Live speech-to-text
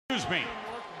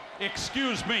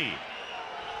Excuse me.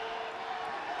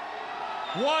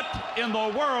 What in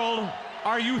the world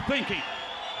are you thinking?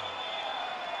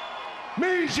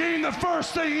 Mean Gene, the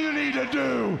first thing you need to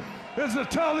do is to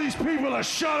tell these people to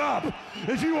shut up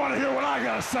if you want to hear what I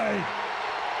gotta say.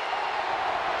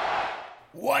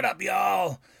 What up,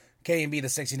 y'all? KMB the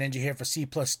Sexy Ninja here for C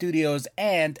Plus Studios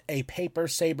and a Paper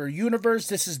Saber Universe.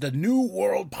 This is the New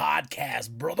World Podcast,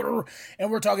 brother.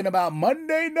 And we're talking about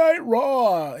Monday Night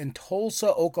Raw in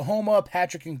Tulsa, Oklahoma.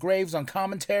 Patrick and Graves on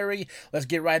commentary. Let's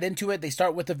get right into it. They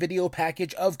start with a video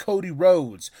package of Cody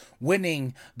Rhodes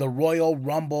winning the Royal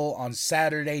Rumble on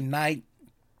Saturday night.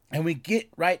 And we get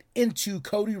right into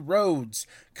Cody Rhodes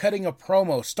cutting a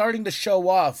promo, starting to show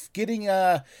off, getting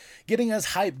us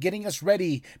hyped, getting us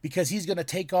ready, because he's going to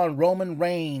take on Roman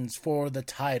Reigns for the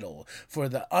title, for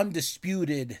the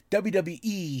undisputed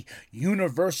WWE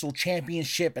Universal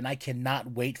Championship, and I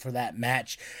cannot wait for that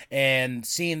match. And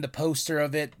seeing the poster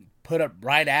of it put up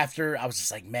right after, I was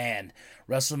just like, man,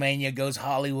 WrestleMania goes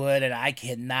Hollywood, and I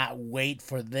cannot wait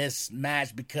for this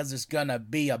match because it's gonna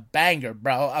be a banger,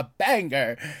 bro, a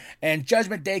banger. And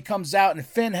Judgment Day comes out, and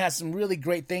Finn has some really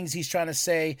great things he's trying to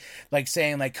say, like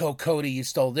saying, like, oh, Cody, you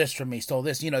stole this from me, stole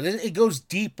this. You know, it goes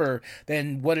deeper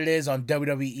than what it is on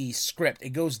WWE script. It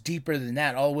goes deeper than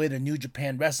that, all the way to New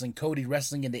Japan Wrestling, Cody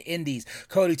wrestling in the Indies,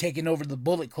 Cody taking over the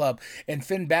Bullet Club, and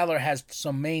Finn Balor has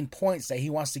some main points that he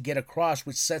wants to get across,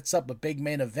 which sets up a big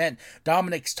main event.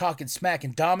 Dominic's talking smack,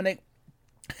 and Dominic,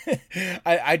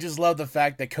 I just love the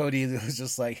fact that Cody was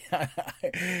just like,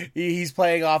 he's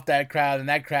playing off that crowd, and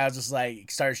that crowd just like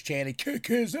starts chanting, kick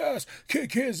his ass,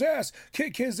 kick his ass,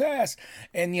 kick his ass.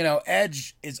 And, you know,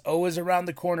 Edge is always around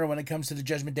the corner when it comes to the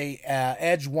Judgment Day.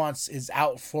 Edge is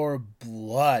out for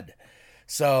blood.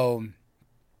 So,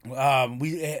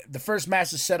 the first match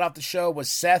to set off the show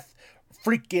was Seth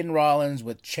freaking Rollins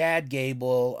with Chad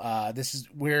Gable.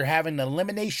 We're having an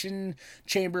Elimination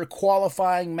Chamber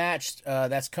qualifying match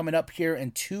that's coming up here in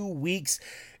 2 weeks,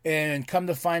 and come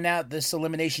to find out, this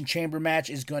Elimination Chamber match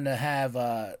is going to have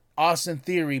Austin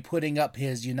Theory putting up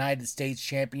his United States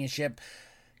Championship.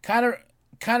 Kind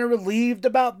of relieved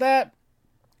about that,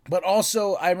 but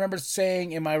also I remember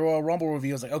saying in my Royal Rumble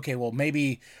review, I was like, okay, well,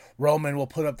 maybe Roman will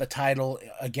put up the title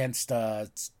against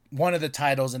one of the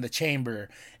titles in the chamber,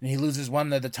 and he loses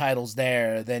one of the titles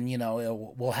there, then, you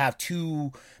know, we'll have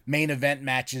two main event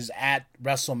matches at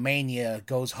WrestleMania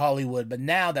goes Hollywood. But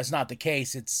now that's not the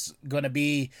case. It's going to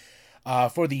be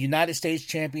for the United States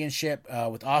Championship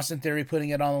with Austin Theory putting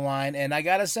it on the line. And I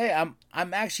got to say,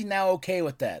 I'm actually now okay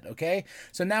with that, okay?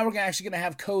 So now we're actually going to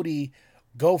have Cody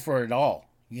go for it all,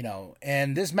 you know.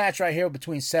 And this match right here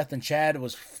between Seth and Chad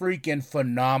was freaking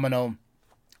phenomenal.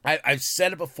 I've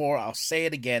said it before, I'll say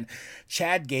it again.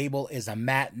 Chad Gable is a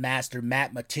mat master,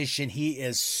 mathematician. He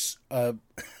is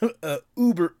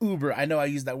uber, I know I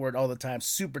use that word all the time,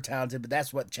 super talented, but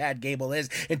that's what Chad Gable is.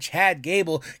 And Chad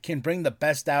Gable can bring the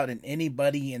best out in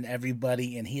anybody and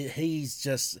everybody, and he's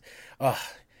just,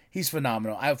 he's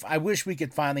phenomenal. I wish we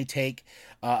could finally take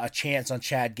a chance on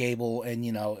Chad Gable and,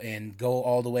 you know, and go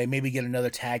all the way. Maybe get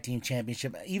another tag team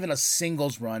championship. Even a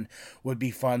singles run would be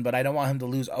fun, but I don't want him to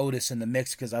lose Otis in the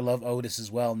mix, because I love Otis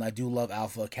as well, and I do love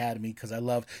Alpha Academy because I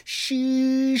love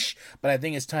sheesh. But I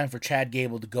think it's time for Chad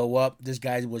Gable to go up. This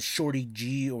guy was Shorty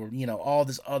G, or, you know, all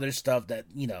this other stuff that,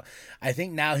 you know, I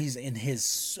think now he's in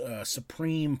his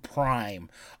supreme prime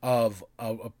of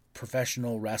a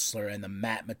professional wrestler and the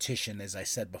mathematician, as I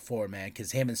said before, man,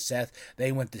 because him and Seth,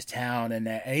 they went to town,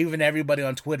 and even everybody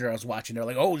on Twitter I was watching, they're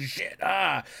like, oh shit,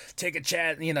 take a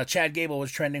Chad, you know, Chad Gable was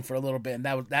trending for a little bit,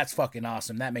 and that's fucking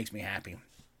awesome. That makes me happy.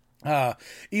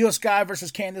 Io Sky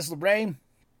versus Candice LeRae.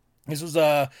 This was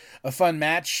a fun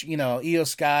match. You know, Io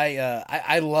Sky,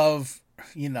 I love,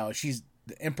 you know, she's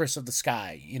the Empress of the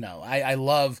Sky. You know, I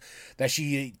love that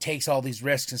she takes all these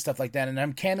risks and stuff like that.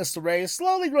 And Candice LeRae is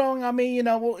slowly growing on me. You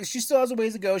know, well, she still has a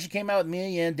ways to go. She came out with Mia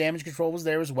Yim. Damage Control was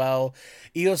there as well.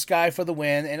 Io Sky for the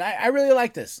win. And I really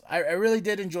like this. I really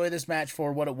did enjoy this match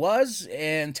for what it was,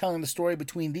 and telling the story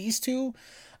between these two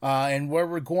and where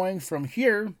we're going from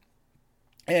here.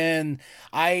 And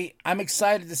I'm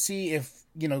excited to see if,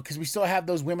 you know, because we still have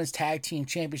those women's tag team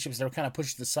championships that were kind of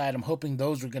pushed to the side. I'm hoping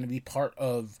those are going to be part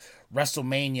of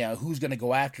WrestleMania. Who's going to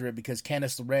go after it? Because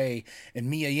Candice LeRae and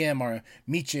Mia Yim, or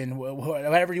Michin,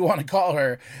 whatever you want to call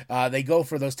her, they go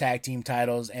for those tag team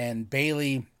titles. And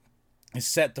Bayley is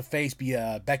set to face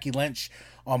Becky Lynch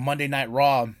on Monday Night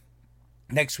Raw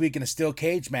next week in a steel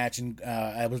cage match. And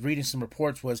I was reading some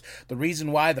reports, was the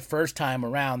reason why the first time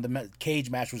around the cage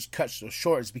match was cut so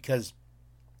short is because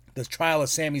the trial of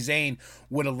Sami Zayn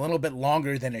went a little bit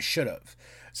longer than it should have.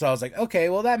 So I was like, okay,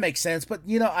 well, that makes sense. But,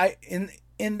 you know, in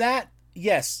in that,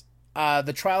 yes,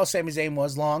 the trial of Sami Zayn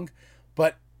was long,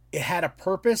 but it had a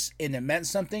purpose and it meant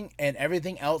something, and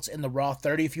everything else in the Raw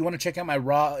 30. If you want to check out my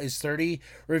Raw is 30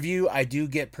 review, I do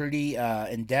get pretty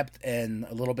in-depth and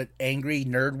a little bit angry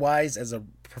nerd-wise as a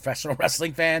professional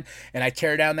wrestling fan, and I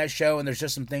tear down that show, and there's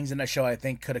just some things in that show I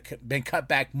think could have been cut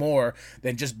back more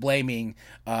than just blaming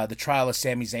the trial of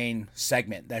Sami Zayn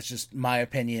segment. That's just my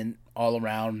opinion all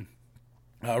around.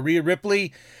 Rhea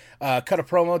Ripley cut a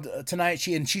promo tonight.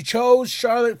 She chose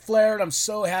Charlotte Flair, and I'm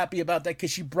so happy about that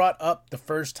because she brought up the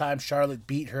first time Charlotte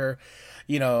beat her,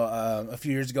 a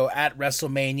few years ago at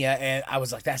WrestleMania, and I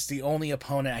was like, that's the only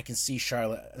opponent I can see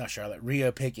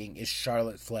Rhea picking is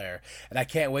Charlotte Flair, and I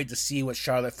can't wait to see what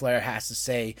Charlotte Flair has to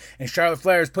say. And Charlotte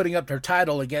Flair is putting up her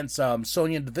title against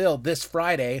Sonya Deville this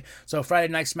Friday, so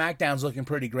Friday Night SmackDown's looking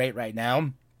pretty great right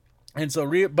now. And so,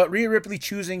 Rhea Ripley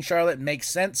choosing Charlotte makes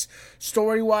sense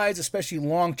story-wise, especially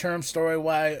long-term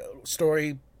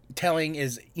storytelling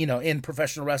is, in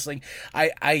professional wrestling.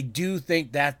 I do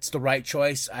think that's the right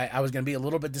choice. I was going to be a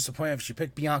little bit disappointed if she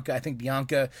picked Bianca. I think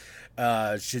Bianca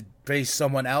should face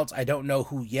someone else. I don't know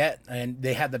who yet. And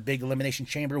they had the big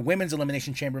women's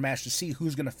Elimination Chamber match to see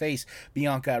who's going to face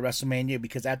Bianca at WrestleMania,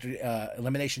 because after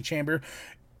Elimination Chamber,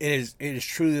 it is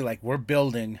truly like we're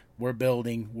building to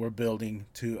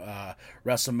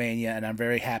WrestleMania, and I'm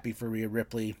very happy for Rhea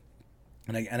Ripley,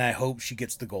 and I hope she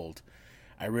gets the gold.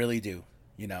 I really do.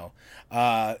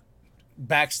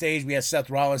 Backstage we had Seth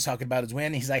Rollins talking about his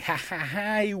win. He's like, ha ha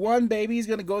ha, he won, baby. He's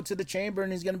gonna go to the chamber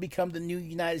and he's gonna become the new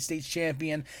United States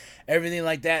champion, everything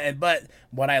like that. But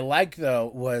what I liked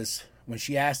though was when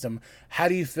she asked him, how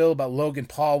do you feel about Logan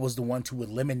Paul was the one to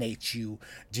eliminate you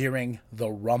during the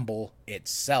Rumble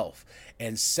itself?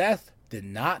 And Seth did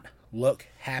not look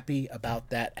happy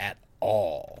about that at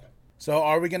all. So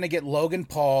are we going to get Logan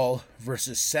Paul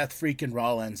versus Seth freaking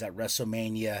Rollins at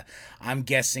WrestleMania? I'm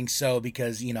guessing so,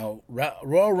 because,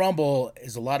 Royal Rumble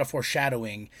is a lot of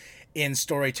foreshadowing in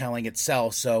storytelling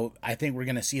itself. So I think we're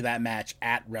going to see that match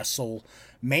at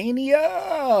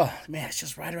WrestleMania. Man, it's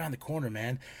just right around the corner,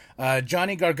 man.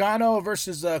 Johnny Gargano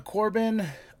versus Corbin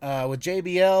with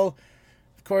JBL.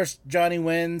 Of course, Johnny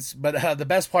wins, but the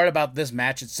best part about this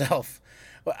match itself,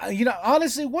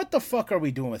 honestly, what the fuck are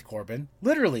we doing with Corbin?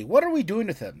 Literally, what are we doing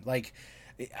with him? Like,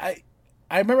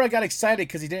 I remember I got excited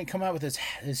because he didn't come out with his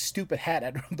stupid hat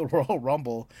at the Royal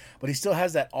Rumble, but he still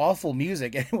has that awful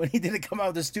music. And when he didn't come out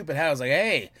with his stupid hat, I was like,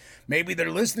 hey, maybe they're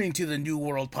listening to the New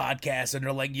World podcast, and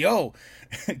they're like, yo,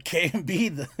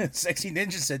 KMB, the Sexy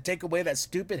Ninja said, take away that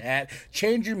stupid hat,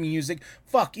 change your music,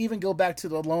 even go back to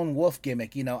the Lone Wolf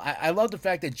gimmick. I love the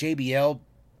fact that JBL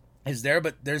is there,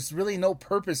 but there's really no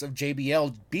purpose of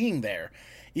JBL being there.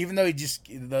 Even though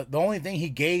the only thing he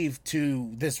gave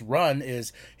to this run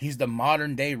is he's the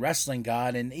modern day wrestling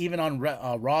god. And even on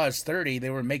Raw is 30, they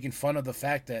were making fun of the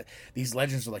fact that these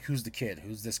legends are like, who's the kid?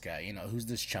 Who's this guy? Who's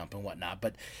this chump and whatnot?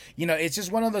 But, it's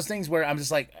just one of those things where I'm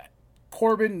just like,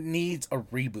 Corbin needs a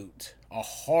reboot, a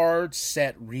hard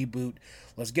set reboot.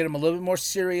 Let's get him a little bit more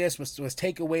serious. Let's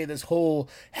take away this whole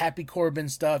happy Corbin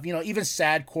stuff. Even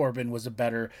sad Corbin was a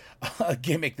better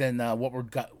gimmick than what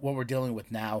we're dealing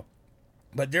with now.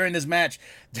 But during this match,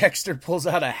 Dexter pulls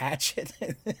out a hatchet,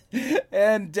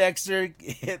 and Dexter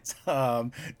hits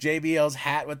JBL's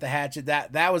hat with the hatchet.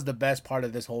 That was the best part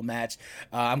of this whole match.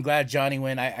 I'm glad Johnny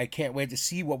won. I can't wait to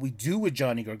see what we do with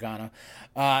Johnny Gargano.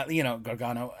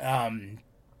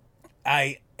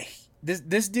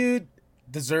 This dude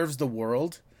deserves the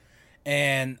world,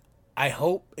 and I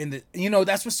hope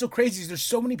that's what's so crazy is there's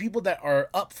so many people that are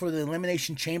up for the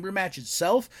Elimination Chamber match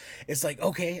itself. It's like,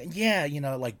 okay, yeah,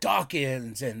 like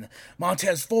Dawkins and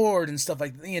Montez Ford and stuff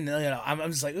like, I'm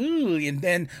just like, ooh, and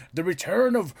then the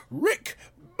return of Rick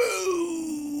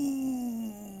Boogs,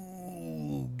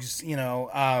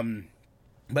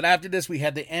 but after this we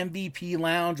had the MVP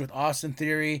Lounge with Austin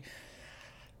Theory.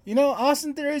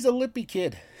 Austin Theory's a lippy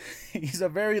kid. He's a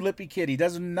very lippy kid. He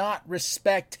does not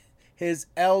respect his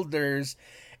elders,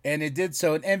 and it did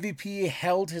so. And MVP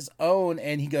held his own,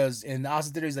 and he goes, and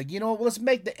Austin Theory's like, let's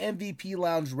make the MVP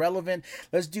Lounge relevant.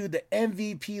 Let's do the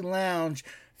MVP Lounge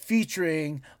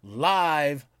featuring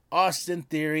live Austin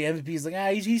Theory. MVP's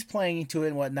like, he's playing into it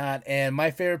and whatnot. And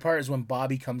my favorite part is when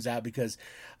Bobby comes out, because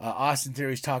Austin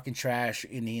Theory's talking trash,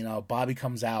 and Bobby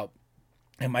comes out.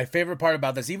 And my favorite part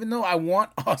about this, even though I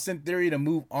want Austin Theory to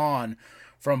move on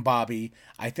from Bobby,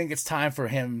 I think it's time for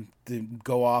him to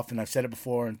go off, and I've said it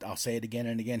before, and I'll say it again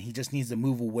and again. He just needs to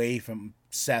move away from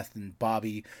Seth and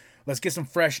Bobby. Let's get some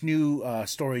fresh new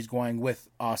stories going with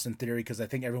Austin Theory, because I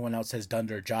think everyone else has done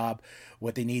their job,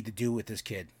 what they need to do with this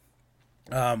kid.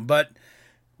 But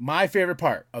my favorite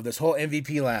part of this whole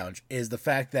MVP Lounge is the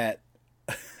fact that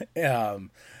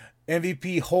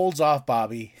MVP holds off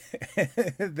Bobby.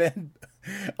 Then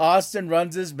Austin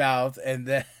runs his mouth, and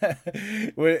then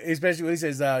especially when he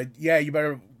says, yeah, you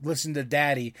better listen to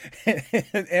daddy.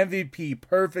 MVP,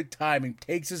 perfect timing,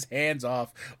 takes his hands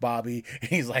off Bobby, and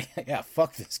he's like, yeah,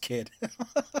 fuck this kid.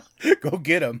 Go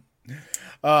get him.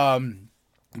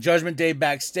 Judgment Day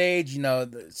backstage,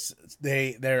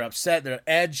 they're upset. Their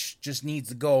Edge just needs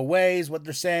to go away, is what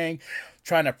they're saying.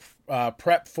 Trying to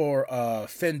prep for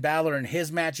Finn Balor in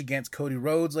his match against Cody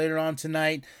Rhodes later on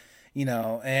tonight.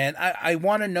 And I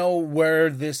want to know where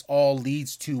this all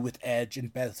leads to with Edge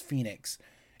and Beth Phoenix.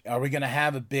 Are we going to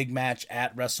have a big match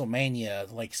at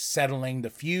WrestleMania, like settling the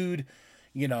feud?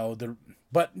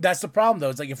 But that's the problem, though.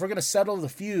 It's like, if we're going to settle the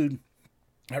feud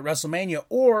at WrestleMania,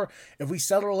 or if we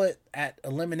settle it at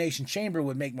Elimination Chamber,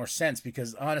 would make more sense,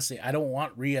 because honestly, I don't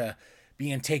want Rhea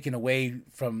being taken away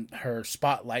from her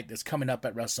spotlight that's coming up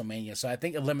at WrestleMania. So I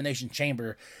think Elimination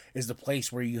Chamber is the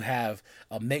place where you have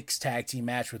a mixed tag team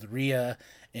match with Rhea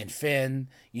and Finn,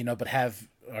 but have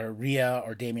Rhea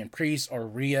or Damian Priest, or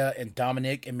Rhea and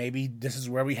Dominic, and maybe this is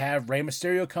where we have Rey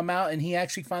Mysterio come out and he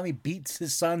actually finally beats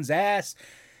his son's ass,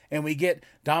 and we get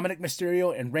Dominic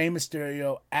Mysterio and Rey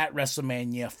Mysterio at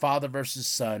WrestleMania, father versus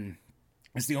son.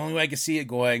 It's the only way I can see it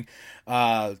going.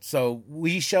 So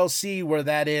we shall see where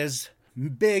that is.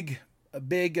 Big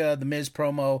The Miz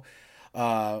promo.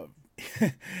 And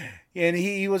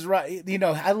he was right.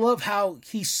 I love how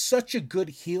he's such a good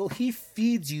heel. He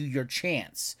feeds you your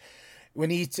chance. When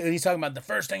he's talking about the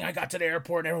first thing I got to the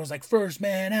airport, and everyone's like, first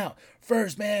man out,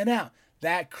 first man out.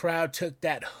 That crowd took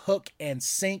that hook and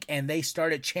sink, and they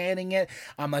started chanting it.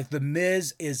 I'm like, The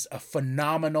Miz is a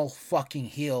phenomenal fucking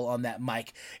heel on that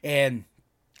mic. And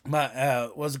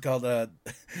what's it called? The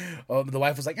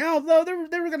wife was like, "Oh no,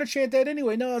 they were gonna chant that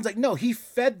anyway." No, I was like, "No, he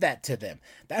fed that to them.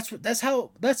 That's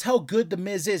how good The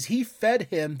Miz is. He fed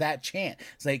him that chant.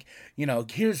 It's like,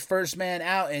 here's first man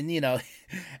out, and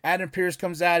Adam Pearce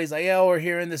comes out. He's like, "Yeah, we're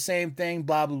hearing the same thing,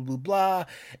 blah blah blah blah."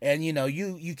 And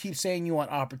you keep saying you want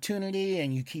opportunity,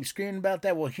 and you keep screaming about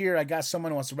that. Well, here I got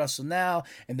someone who wants to wrestle now,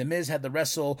 and The Miz had to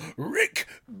wrestle Rick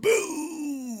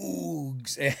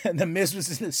Boogs, and The Miz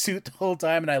was in a suit the whole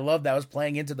time, and I love that was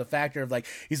playing into the factor of, like,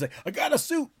 he's like, I got a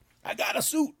suit. After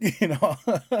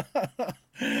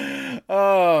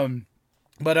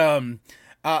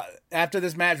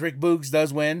this match, Rick Boogs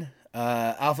does win.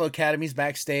 Alpha Academy's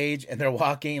backstage, and they're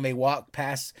walking, and they walk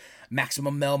past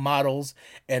Maximum Male Models,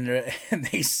 and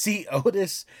they see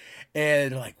Otis,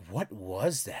 and they're like, what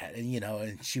was that? And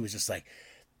and she was just like,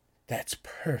 that's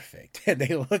perfect. And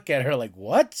they look at her like,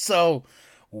 what? So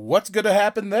what's gonna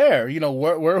happen there?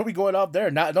 Where are we going off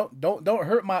there? Don't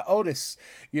hurt my Otis.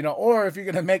 Or if you're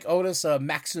gonna make Otis a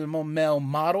Maximum Male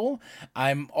Model,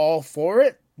 I'm all for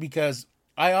it, because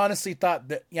I honestly thought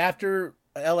that after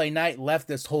LA Knight left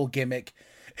this whole gimmick,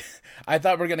 I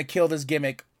thought we're gonna kill this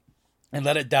gimmick and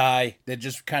let it die. Then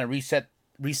just kind of reset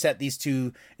these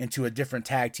two into a different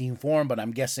tag team form. But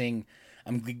I'm guessing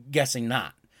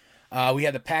not. We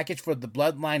had the package for the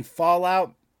Bloodline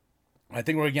Fallout. I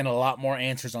think we're getting a lot more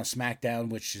answers on SmackDown,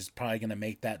 which is probably going to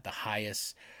make that the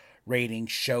highest rating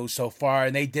show so far.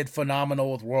 And they did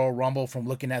phenomenal with Royal Rumble, from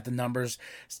looking at the numbers,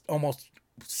 almost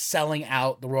selling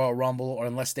out the Royal Rumble, or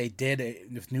unless they did,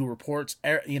 with new reports.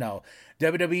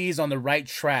 WWE's on the right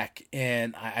track,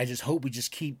 and I just hope we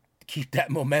just keep that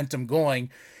momentum going.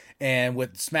 And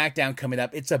with SmackDown coming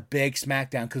up, it's a big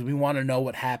SmackDown, because we want to know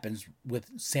what happens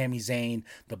with Sami Zayn,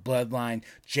 the Bloodline,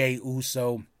 Jey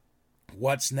Uso.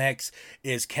 What's next?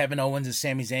 Is Kevin Owens and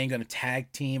Sami Zayn going to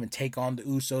tag team and take on the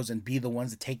Usos and be the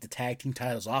ones that take the tag team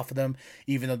titles off of them,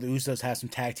 even though the Usos have some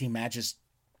tag team matches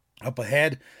up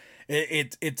ahead?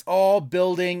 It's all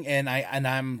building, and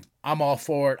I'm all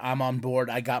for it. I'm on board.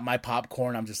 I got my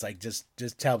popcorn. I'm just like, just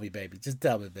tell me, baby. Just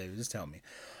tell me, baby. Just tell me.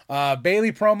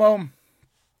 Bayley promo,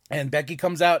 and Becky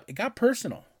comes out. It got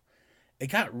personal. It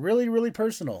got really, really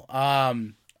personal.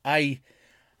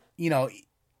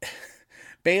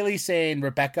 Bayley saying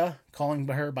Rebecca, calling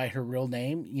her by her real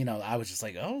name, I was just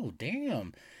like, oh,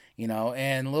 damn,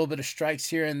 and a little bit of strikes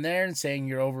here and there, and saying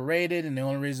you're overrated, and the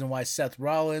only reason why Seth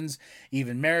Rollins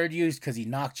even married you is because he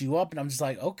knocked you up. And I'm just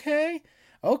like, okay,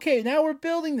 now we're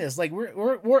building this. Like,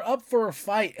 we're up for a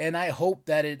fight, and I hope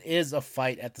that it is a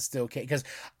fight at the steel cage, because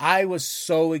I was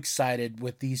so excited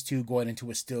with these two going into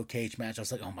a steel cage match. I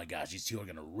was like, oh my gosh, these two are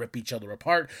gonna rip each other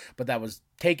apart. But that was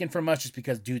taken from us just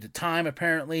because due to time,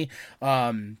 apparently.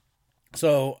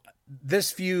 So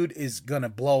this feud is gonna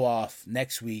blow off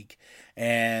next week,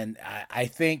 and I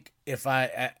think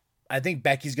I think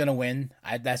Becky's gonna win.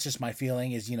 That's just my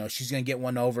feeling. Is she's gonna get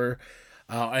one over.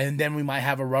 And then we might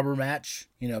have a rubber match,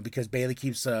 because Bayley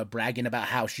keeps bragging about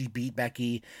how she beat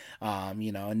Becky,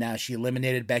 and now she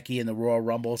eliminated Becky in the Royal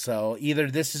Rumble. So either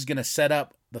this is going to set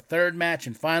up the third match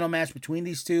and final match between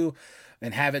these two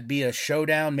and have it be a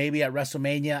showdown maybe at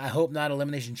WrestleMania. I hope not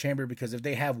Elimination Chamber, because if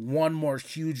they have one more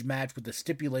huge match with the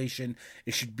stipulation,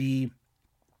 it should be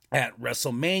at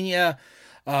WrestleMania.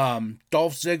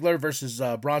 Dolph Ziggler versus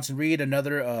Bronson Reed,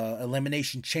 another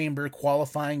Elimination Chamber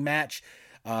qualifying match.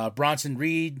 Bronson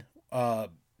Reed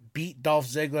beat Dolph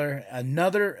Ziggler,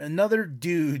 another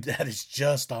dude that is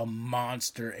just a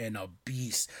monster and a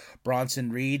beast,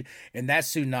 Bronson Reed. And that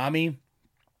tsunami,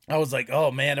 I was like,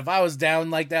 oh man, if I was down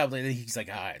like that, he's like,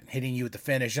 all right, hitting you with the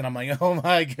finish. And I'm like, oh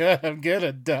my God, I'm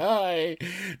gonna die.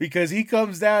 Because he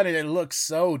comes down and it looks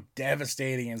so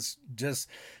devastating. And just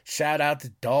shout out to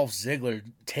Dolph Ziggler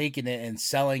taking it and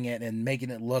selling it and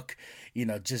making it look,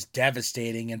 just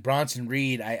devastating. And Bronson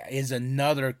Reed is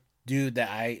another dude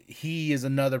he is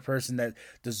another person that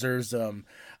deserves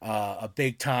a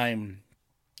big time,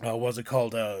 what's it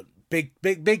called?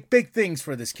 Big things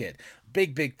for this kid.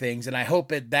 Big things, and I hope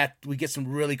that we get some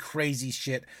really crazy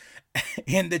shit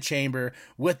in the chamber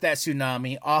with that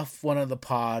tsunami off one of the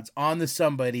pods onto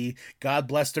somebody. God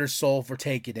bless their soul for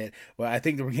taking it. Well, I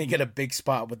think that we're gonna get a big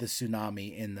spot with the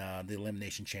tsunami in the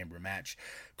Elimination Chamber match.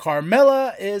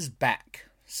 Carmella is back,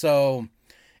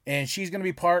 and she's gonna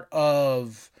be part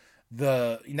of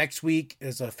the next week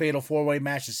is a fatal 4-way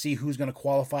match to see who's gonna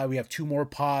qualify. We have 2 more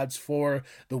pods for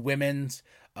the women's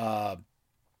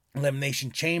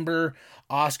Elimination Chamber.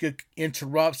 Asuka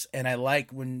interrupts, and I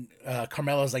like when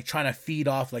Carmella's like trying to feed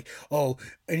off, like, oh,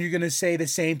 and you're gonna say the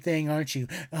same thing, aren't you?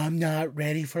 I'm not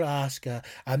ready for Asuka.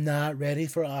 I'm not ready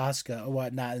for Asuka, or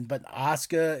whatnot. But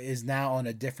Asuka is now on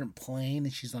a different plane,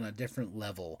 and she's on a different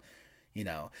level.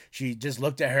 She just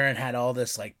looked at her and had all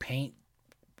this like paint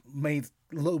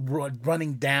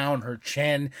running down her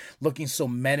chin, looking so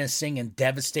menacing and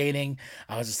devastating.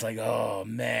 I was just like, oh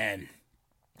man,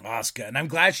 Asuka. And I'm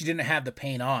glad she didn't have the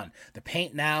paint on. The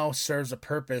paint now serves a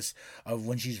purpose of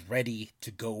when she's ready to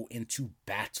go into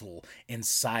battle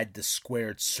inside the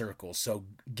squared circle. So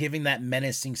giving that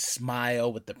menacing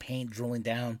smile with the paint drooling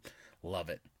down, love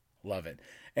it.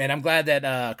 And I'm glad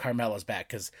that Carmella's back,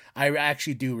 because I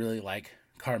actually do really like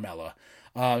Carmella.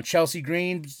 Chelsea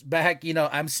Green's back.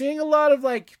 I'm seeing a lot of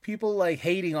like people like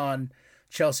hating on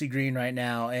Chelsea Green right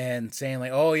now and saying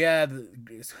like, oh yeah,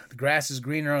 the grass is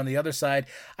greener on the other side.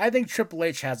 I think Triple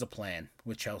H has a plan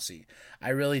with Chelsea. I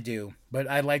really do. But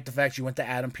I like the fact she went to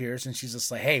Adam Pearce and she's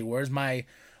just like, hey, where's my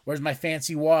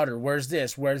fancy water? Where's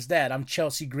this? Where's that? I'm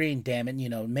Chelsea Green, damn it.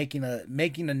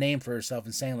 Making a name for herself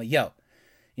and saying like, yo,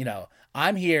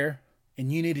 I'm here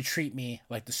and you need to treat me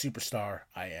like the superstar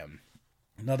I am.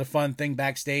 Another fun thing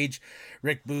backstage,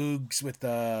 Rick Boogs with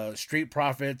Street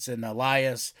Profits and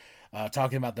Elias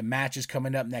talking about the matches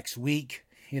coming up next week,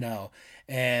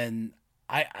 and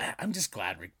I'm just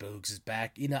glad Rick Boogs is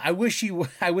back. I wish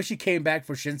he came back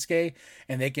for Shinsuke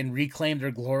and they can reclaim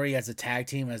their glory as a tag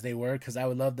team as they were, because I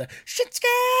would love the Shinsuke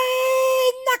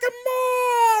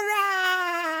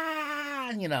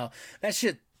Nakamura. That's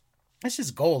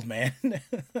just gold, man.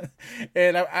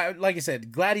 And I like I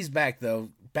said, glad he's back though.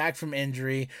 Back from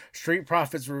injury. Street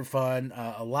Profits were fun.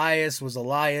 Elias was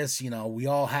Elias. We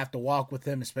all have to walk with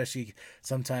him, especially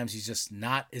sometimes he's just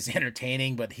not as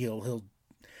entertaining, but he'll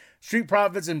Street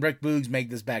Profits and Rick Boogs make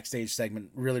this backstage segment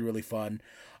really, really fun.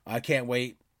 I can't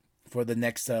wait for the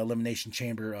next Elimination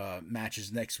Chamber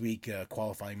matches next week,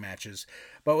 qualifying matches.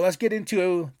 But let's get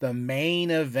into the main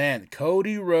event.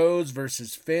 Cody Rhodes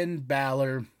versus Finn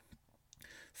Balor.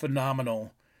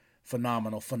 Phenomenal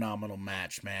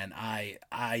match, man. I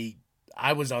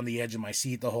was on the edge of my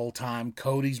seat the whole time.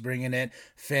 Cody's bringing it,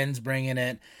 Finn's bringing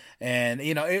it, and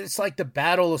it's like the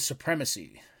battle of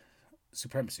supremacy.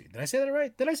 Did I say that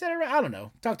right? I don't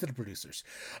know. Talk to the producers.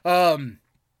 And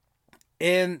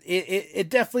it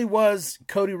definitely was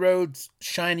Cody Rhodes'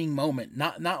 shining moment.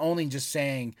 Not only just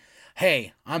saying,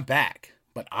 "Hey, I'm back,"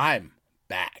 but I'm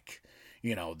back.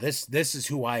 This is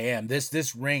who I am.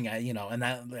 This ring, and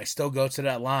I still go to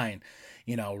that line.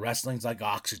 Wrestling's like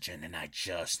oxygen, and I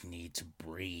just need to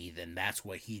breathe, and that's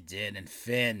what he did. And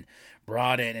Finn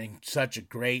brought it in such a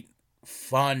great,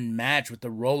 fun match with the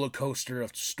roller coaster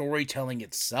of storytelling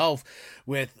itself,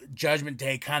 with Judgment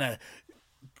Day kind of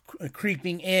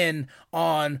creeping in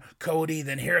on Cody.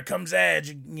 Then here comes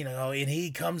Edge, and he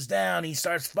comes down, he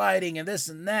starts fighting, and this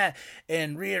and that,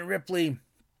 and Rhea Ripley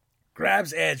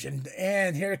grabs Edge,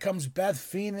 and here comes Beth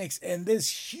Phoenix, and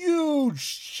this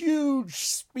huge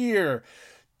spear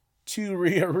to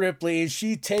Rhea Ripley, and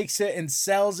she takes it and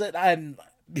sells it, and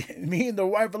me and the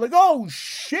wife are like, oh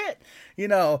shit,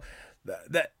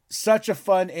 that such a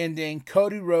fun ending.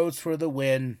 Cody Rhodes for the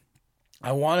win.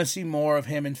 I want to see more of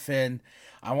him and Finn.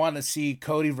 I want to see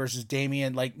Cody versus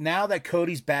Damian. Like, now that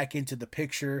Cody's back into the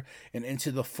picture and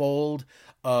into the fold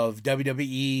of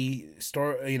WWE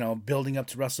story, building up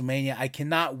to WrestleMania, I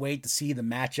cannot wait to see the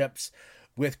matchups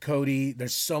with Cody.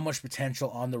 There's so much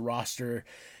potential on the roster,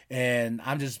 and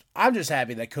I'm just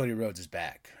happy that Cody Rhodes is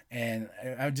back. And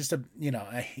I'm just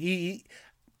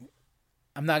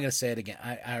I'm not gonna say it again.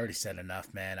 I already said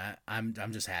enough, man. I'm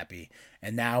just happy.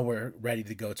 And now we're ready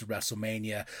to go to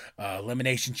WrestleMania.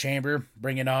 Elimination Chamber,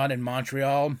 bring it on in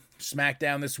Montreal.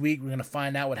 SmackDown this week. We're gonna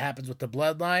find out what happens with the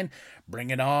Bloodline. Bring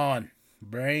it on.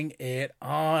 Bring it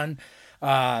on.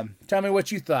 Tell me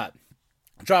what you thought.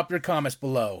 Drop your comments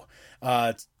below.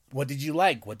 What did you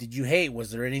like? What did you hate?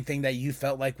 Was there anything that you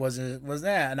felt like was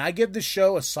that? And I give this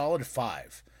show a solid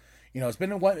 5. It's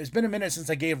been a minute since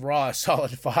I gave Raw a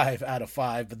solid 5 out of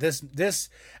 5, but this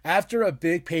after a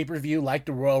big pay-per-view like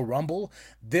the Royal Rumble,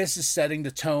 this is setting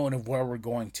the tone of where we're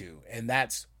going to, and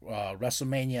that's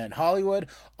WrestleMania in Hollywood,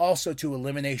 also to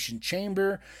Elimination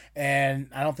Chamber, and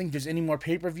I don't think there's any more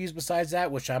pay-per-views besides that,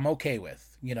 which I'm okay with.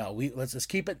 Let's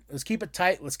keep it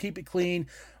tight, let's keep it clean.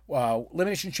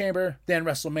 Elimination Chamber, then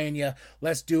WrestleMania.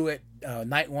 Let's do it.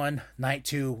 Night 1, night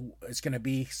 2. It's going to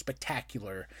be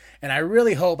spectacular. And I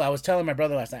really hope, I was telling my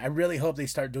brother last night, I really hope they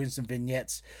start doing some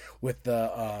vignettes with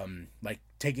the, like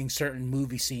taking certain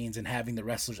movie scenes and having the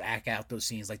wrestlers act out those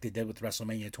scenes like they did with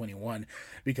WrestleMania 21,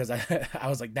 because I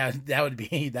was like, that would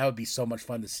be so much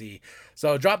fun to see.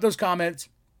 So drop those comments,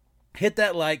 hit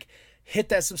that like, hit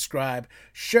that subscribe,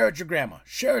 share with your grandma,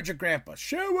 share with your grandpa,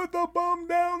 share with the bum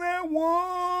down at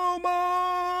Walmart.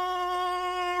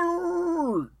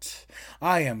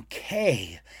 I am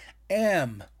KMB,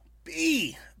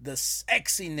 the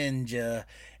Sexy Ninja,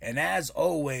 and as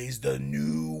always, the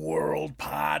New World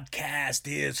Podcast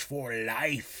is for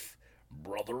life,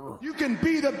 brother. You can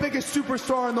be the biggest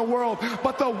superstar in the world,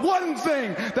 but the one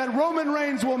thing that Roman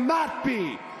Reigns will not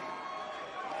be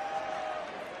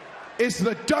is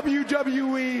the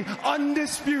WWE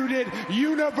Undisputed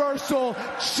Universal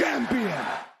Champion.